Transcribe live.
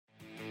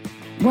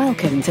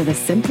Welcome to the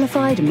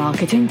Simplified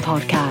Marketing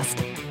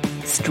Podcast.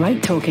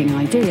 Straight talking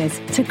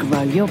ideas to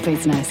grow your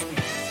business.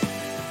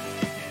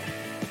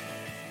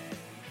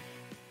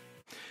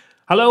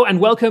 Hello and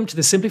welcome to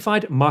the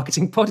Simplified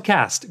Marketing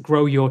Podcast,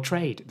 Grow Your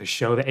Trade, the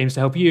show that aims to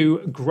help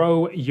you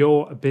grow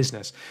your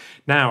business.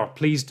 Now,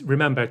 please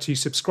remember to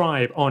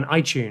subscribe on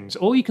iTunes,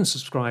 or you can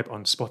subscribe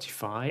on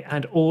Spotify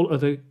and all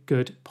other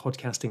good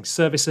podcasting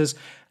services,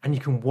 and you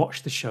can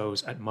watch the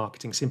shows at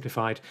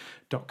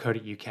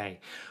marketingsimplified.co.uk.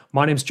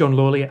 My name's John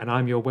Lawley and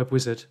I'm your web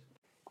wizard.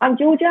 I'm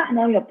Georgia and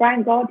I'm your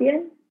brand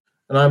guardian.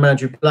 And I'm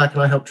Andrew Black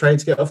and I help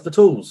trades get off the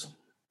tools.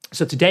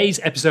 So today's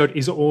episode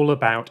is all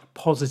about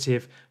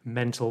positive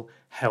mental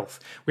health.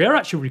 We are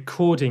actually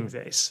recording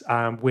this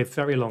with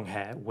very long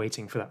hair,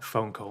 waiting for that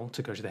phone call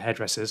to go to the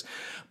hairdressers.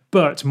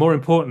 But more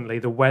importantly,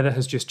 the weather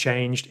has just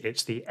changed.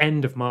 It's the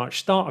end of March,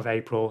 start of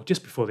April,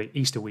 just before the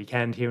Easter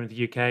weekend here in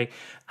the UK,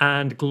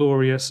 and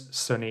glorious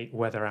sunny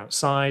weather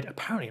outside.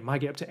 Apparently it might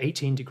get up to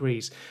 18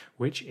 degrees,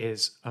 which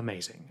is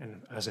amazing.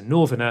 And as a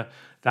northerner,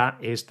 that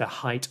is the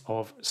height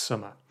of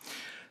summer.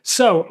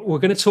 So we're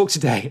going to talk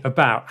today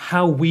about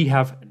how we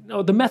have,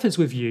 the methods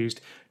we've used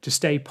to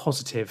stay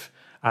positive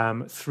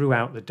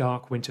throughout the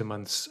dark winter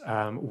months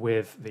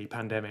with the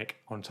pandemic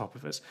on top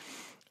of us.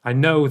 I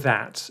know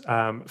that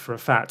for a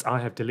fact I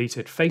have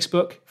deleted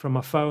Facebook from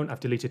my phone, I've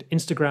deleted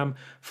Instagram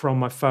from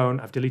my phone,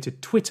 I've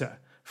deleted Twitter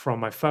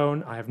from my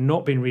phone, I have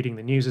not been reading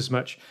the news as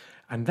much,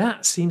 and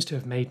that seems to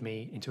have made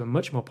me into a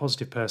much more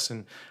positive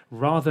person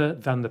rather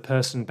than the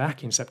person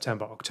back in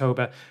September,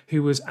 October,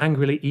 who was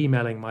angrily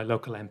emailing my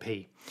local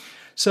MP.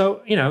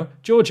 So,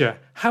 Georgia,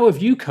 how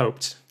have you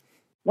coped?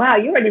 Wow,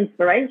 you're an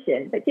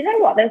inspiration. But you know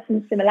what? There's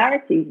some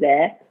similarities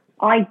there.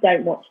 I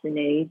don't watch the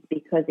news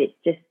because it's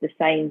just the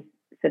same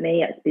for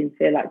me. It's been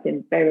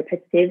very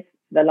repetitive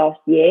for the last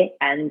year.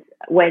 And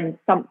when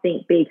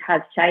something big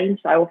has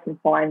changed, I often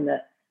find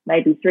that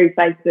maybe through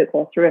Facebook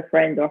or through a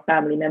friend or a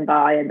family member,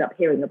 I end up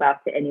hearing about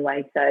it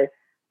anyway. So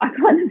I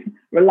kind of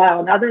rely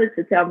on others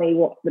to tell me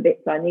what the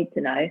bits I need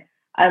to know.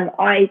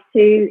 I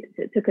too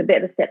took a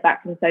bit of a step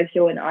back from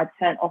social and I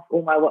turned off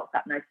all my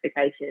WhatsApp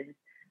notifications,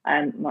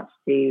 much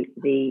to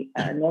the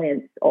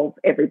annoyance of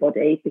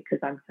everybody because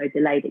I'm so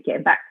delayed at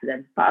getting back to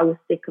them. But I was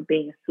sick of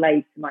being a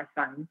slave to my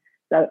phone.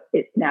 So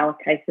it's now a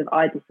case of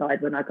I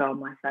decide when I go on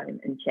my phone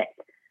and check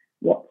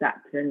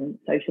WhatsApp and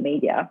social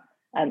media.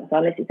 So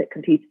unless it's at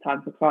computer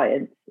time for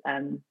clients,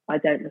 I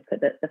don't look at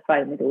the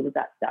phone with all of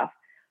that stuff.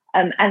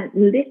 And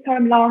this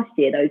time last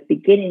year, those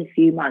beginning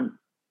few months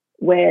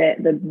where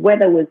the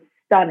weather was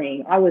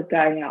stunning, I was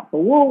going out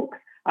for walks,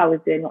 I was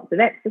doing lots of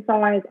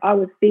exercise, I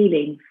was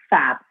feeling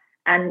fab.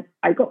 And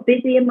I got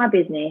busy in my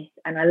business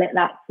and I let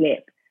that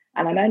slip.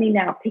 And I'm only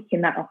now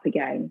picking that up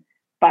again.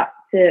 But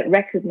to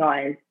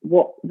recognise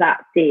what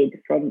that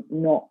did from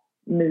not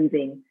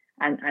moving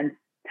and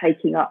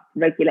taking up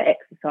regular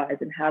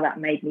exercise and how that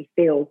made me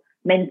feel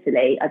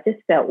mentally, I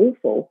just felt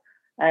awful.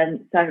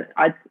 So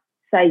I'd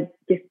say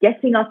just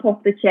getting up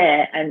off the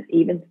chair and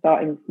even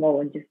starting small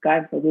and just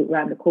going for a walk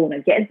around the corner,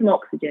 getting some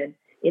oxygen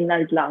in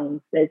those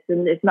lungs, there's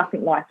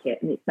nothing like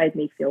it, and it's made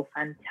me feel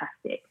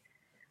fantastic.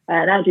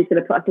 And Andrew's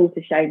going to put us all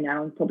to shame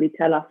now and probably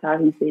tell us how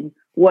he's been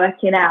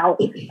working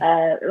out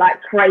like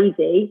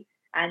crazy.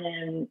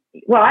 And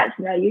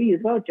actually, no, you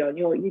as well, John.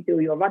 You do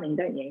your running,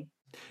 don't you?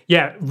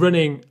 Yeah,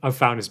 running I've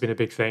found has been a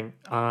big thing.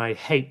 I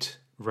hate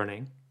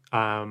running,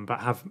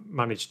 but have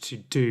managed to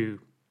do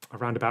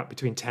around about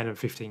between 10 and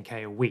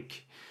 15k a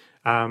week.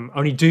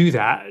 Only do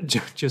that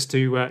just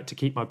to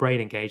keep my brain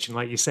engaged and,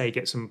 like you say,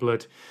 get some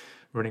blood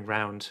running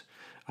round.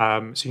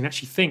 So you can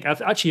actually think. I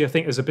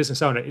think as a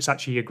business owner, it's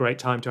actually a great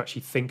time to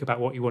actually think about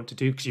what you want to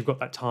do because you've got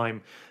that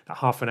time, that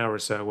half an hour or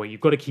so where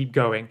you've got to keep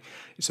going.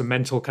 It's a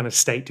mental kind of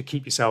state to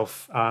keep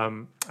yourself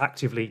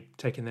actively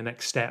taking the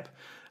next step.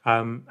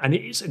 And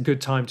it's a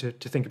good time to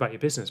think about your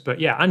business. But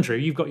yeah, Andrew,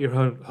 you've got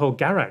your whole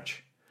garage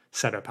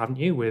set up, haven't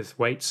you, with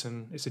weights,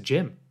 and it's a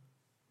gym.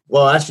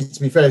 Well, actually, to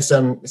be fair, it's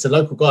a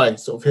local guy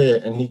sort of here,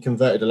 and he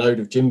converted a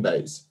load of gym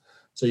bays.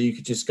 So you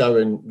could just go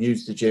and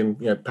use the gym,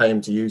 pay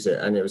him to use it.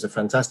 And it was a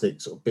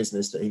fantastic sort of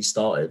business that he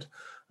started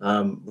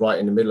right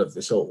in the middle of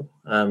this all.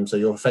 So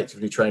you're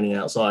effectively training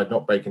outside,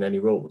 not breaking any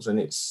rules. And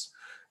it's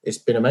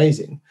been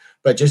amazing.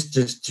 But just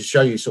to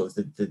show you sort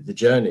of the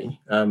journey,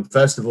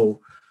 first of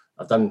all,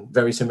 I've done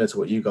very similar to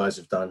what you guys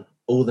have done.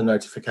 All the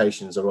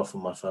notifications are off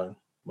on my phone.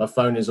 My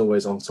phone is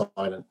always on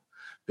silent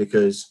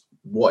because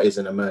what is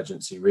an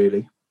emergency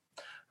really?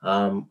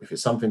 If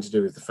it's something to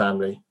do with the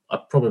family, I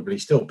probably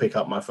still pick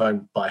up my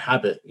phone by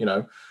habit,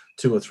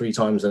 2 or 3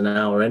 times an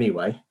hour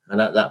anyway.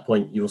 And at that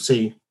point, you'll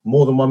see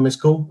more than one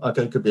missed call.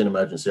 Okay, it could be an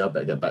emergency. I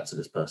better get back to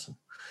this person.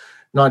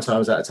 9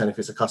 times out of 10, if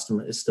it's a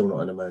customer, it's still not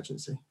an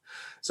emergency.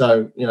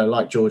 So,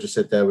 like Georgia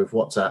said there with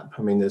WhatsApp,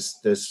 I mean,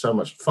 there's so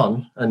much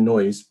fun and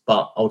noise,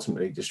 but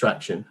ultimately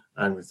distraction.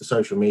 And with the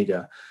social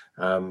media,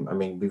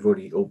 we've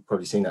already all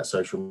probably seen that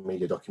social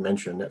media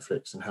documentary on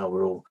Netflix and how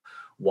we're all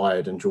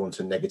wired and drawn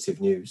to negative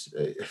news.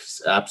 It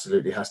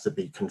absolutely has to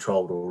be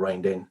controlled or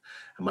reined in.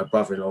 And my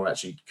brother-in-law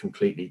actually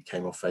completely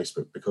came off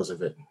Facebook because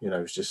of it. You know,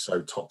 it was just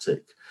so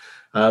toxic.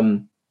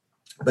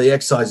 But the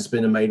exercise has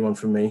been a main one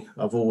for me.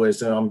 I've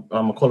always, I'm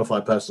a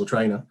qualified personal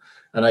trainer,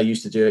 and I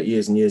used to do it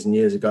years and years and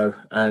years ago.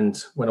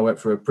 And when I went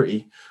through a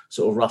pretty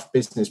sort of rough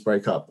business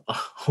breakup, I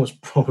was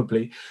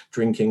probably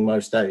drinking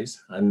most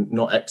days and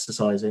not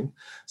exercising.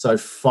 So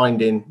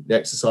finding the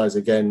exercise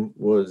again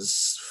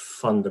was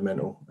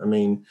fundamental. I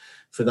mean,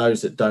 for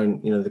those that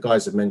don't, you know, the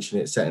guys have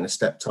mentioned it, setting a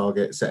step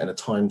target, setting a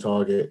time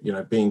target, you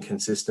know, being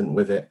consistent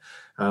with it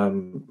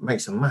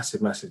makes a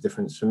massive, massive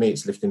difference. For me,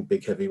 it's lifting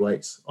big, heavy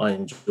weights. I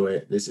enjoy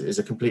it. This is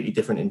a completely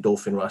different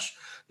endorphin rush,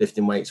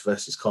 lifting weights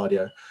versus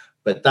cardio,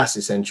 but that's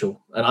essential.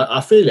 And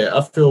I feel it.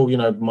 I feel, you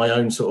know, my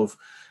own sort of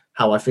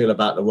how I feel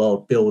about the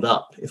world build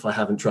up if I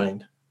haven't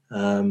trained.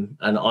 And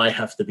I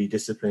have to be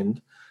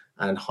disciplined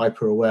and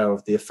hyper aware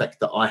of the effect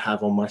that I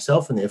have on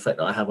myself and the effect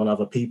that I have on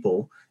other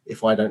people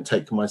if I don't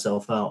take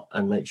myself out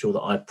and make sure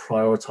that I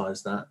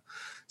prioritize that.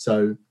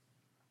 So,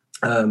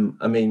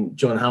 I mean,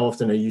 John, how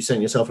often are you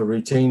setting yourself a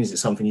routine? Is it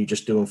something you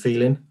just do on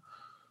feeling?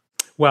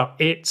 Well,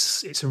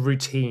 it's a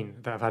routine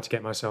that I've had to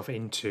get myself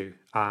into,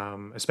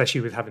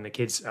 especially with having the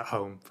kids at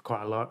home for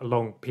quite a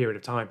long period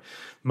of time.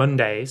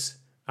 Mondays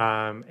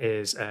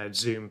is a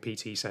Zoom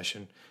PT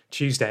session.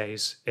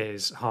 Tuesdays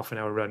is half an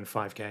hour run,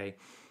 5K.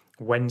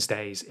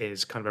 Wednesdays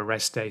is kind of a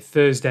rest day.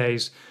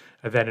 Thursdays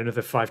are then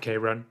another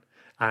 5K run,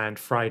 and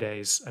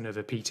Fridays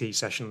another PT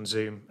session on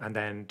Zoom, and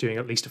then doing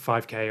at least a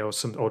 5K or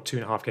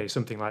 2.5K,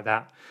 something like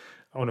that,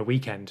 on a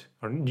weekend,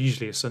 or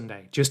usually a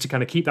Sunday, just to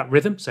kind of keep that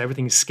rhythm so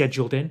everything is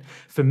scheduled in.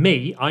 For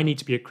me, I need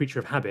to be a creature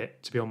of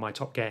habit to be on my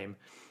top game,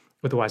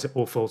 otherwise it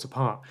all falls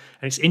apart.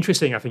 And it's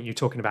interesting, I think, you're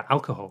talking about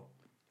alcohol,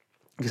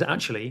 because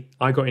actually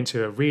I got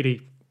into a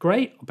really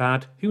great or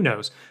bad, who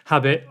knows,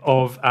 habit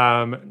of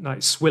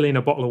like swilling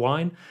a bottle of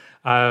wine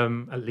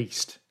at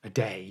least a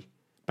day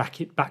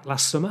back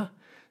last summer.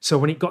 So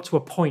when it got to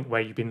a point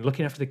where you've been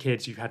looking after the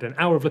kids, you've had an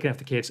hour of looking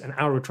after the kids, an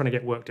hour of trying to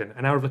get work done,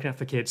 an hour of looking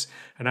after the kids,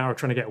 an hour of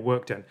trying to get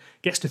work done,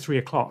 gets to 3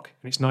 o'clock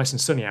and it's nice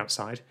and sunny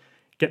outside,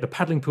 get the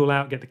paddling pool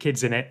out, get the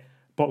kids in it,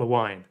 bottle of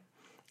wine.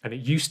 And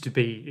it used to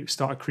be, it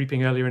started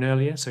creeping earlier and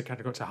earlier, so it kind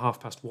of got to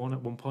 1:30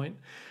 at one point,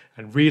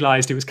 and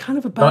realised it was kind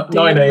of a bad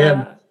deal. 9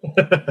 a.m.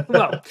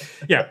 Well,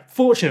 yeah,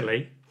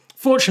 fortunately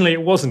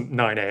it wasn't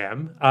 9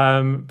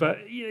 a.m,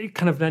 but you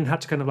kind of then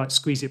had to kind of like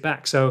squeeze it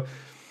back. So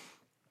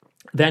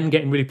then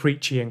getting really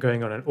preachy and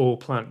going on an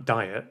all-plant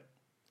diet,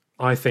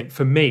 I think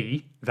for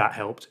me, that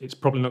helped. It's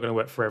probably not going to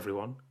work for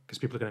everyone because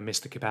people are going to miss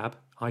the kebab.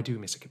 I do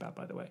miss a kebab,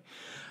 by the way.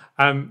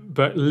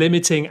 But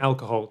limiting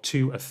alcohol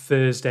to a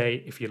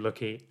Thursday, if you're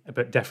lucky,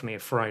 but definitely a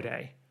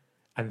Friday,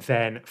 and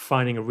then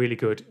finding a really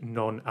good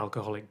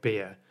non-alcoholic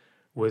beer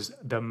was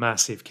the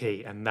massive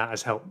key. And that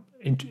has helped,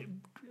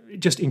 it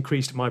just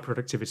increased my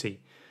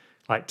productivity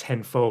like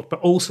tenfold.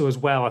 But also as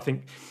well, I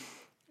think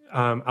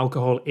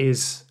alcohol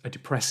is a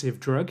depressive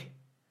drug.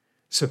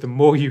 So the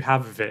more you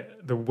have of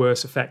it, the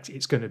worse effect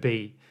it's going to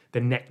be.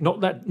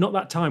 Not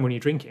that time when you're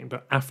drinking,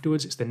 but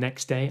afterwards, it's the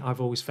next day. I've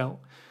always felt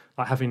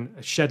like having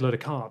a shed load of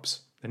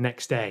carbs the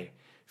next day,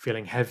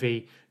 feeling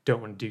heavy,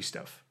 don't want to do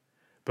stuff.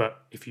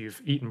 But if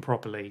you've eaten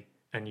properly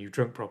and you've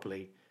drunk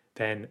properly,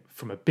 then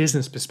from a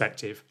business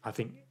perspective, I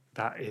think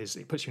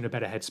it puts you in a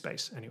better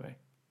headspace anyway.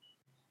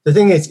 The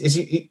thing is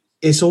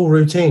it's all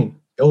routine.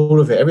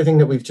 All of it, everything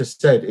that we've just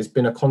said has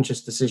been a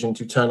conscious decision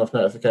to turn off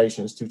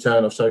notifications, to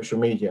turn off social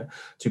media,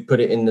 to put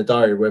it in the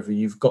diary, whether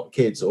you've got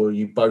kids or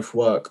you both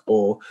work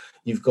or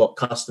you've got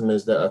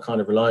customers that are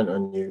kind of reliant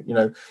on you. You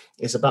know,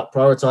 it's about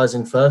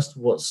prioritizing first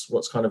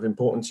what's kind of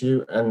important to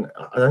you. And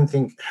I don't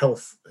think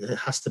health, it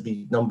has to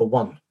be number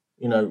one,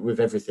 you know, with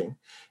everything.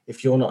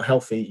 If you're not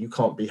healthy, you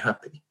can't be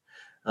happy.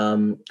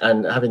 And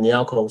having the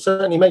alcohol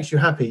certainly makes you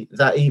happy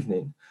that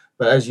evening.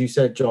 But as you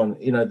said, John,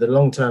 you know, the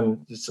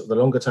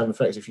longer term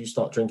effects, if you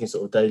start drinking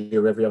sort of daily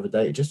or every other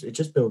day, it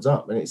just builds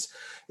up, and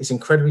it's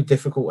incredibly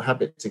difficult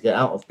habit to get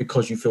out of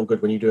because you feel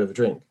good when you do have a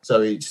drink. So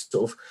it's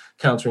sort of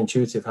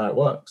counterintuitive how it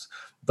works,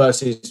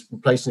 versus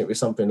replacing it with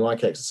something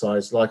like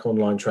exercise, like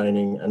online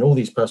training, and all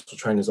these personal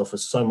trainers offer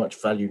so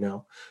much value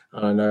now.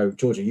 And I know,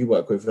 Georgia, you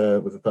work with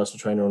a personal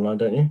trainer online,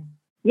 don't you?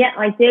 Yeah,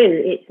 I do.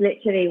 It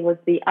literally was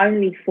the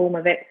only form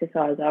of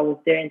exercise I was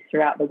doing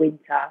throughout the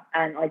winter,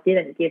 and I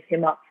didn't give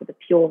him up for the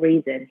pure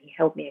reason he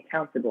held me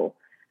accountable.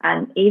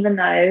 And even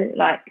though,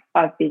 like,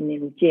 I've been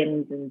in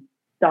gyms and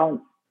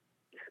dance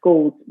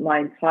schools my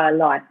entire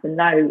life and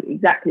know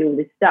exactly all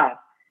this stuff,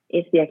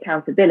 it's the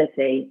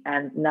accountability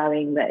and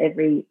knowing that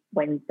every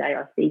Wednesday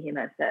I see him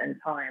at a certain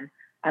time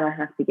and I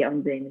have to get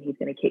on Zoom and he's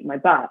going to kick my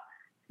butt.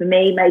 For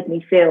me, made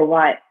me feel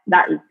like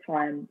that is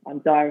time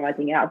I'm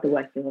diarising out of the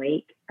working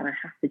week and I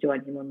have to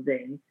join him on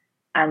Zoom.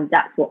 And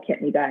that's what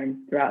kept me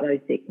going throughout those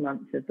 6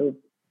 months of the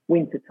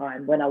winter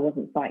time when I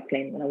wasn't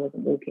cycling, when I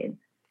wasn't walking.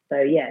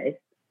 So yeah, it's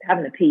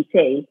having a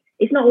PT.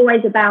 It's not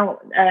always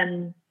about,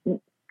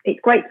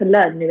 it's great to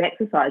learn new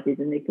exercises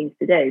and new things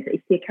to do, but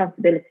it's the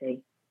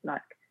accountability,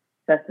 like,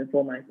 first and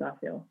foremost, I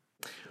feel.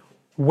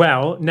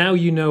 Well, now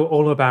you know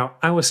all about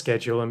our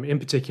schedule, and in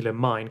particular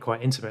mine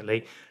quite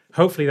intimately.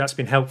 Hopefully that's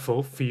been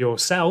helpful for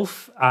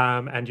yourself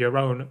and your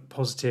own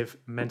positive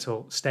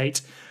mental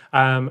state.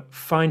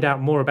 Find out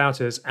more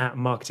about us at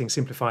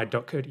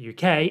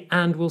marketingsimplified.co.uk,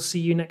 and we'll see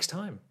you next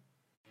time.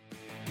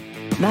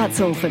 That's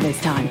all for this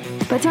time,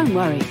 but don't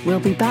worry, we'll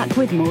be back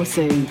with more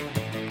soon.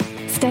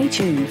 Stay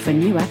tuned for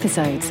new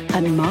episodes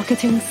at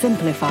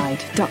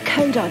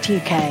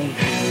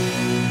marketingsimplified.co.uk.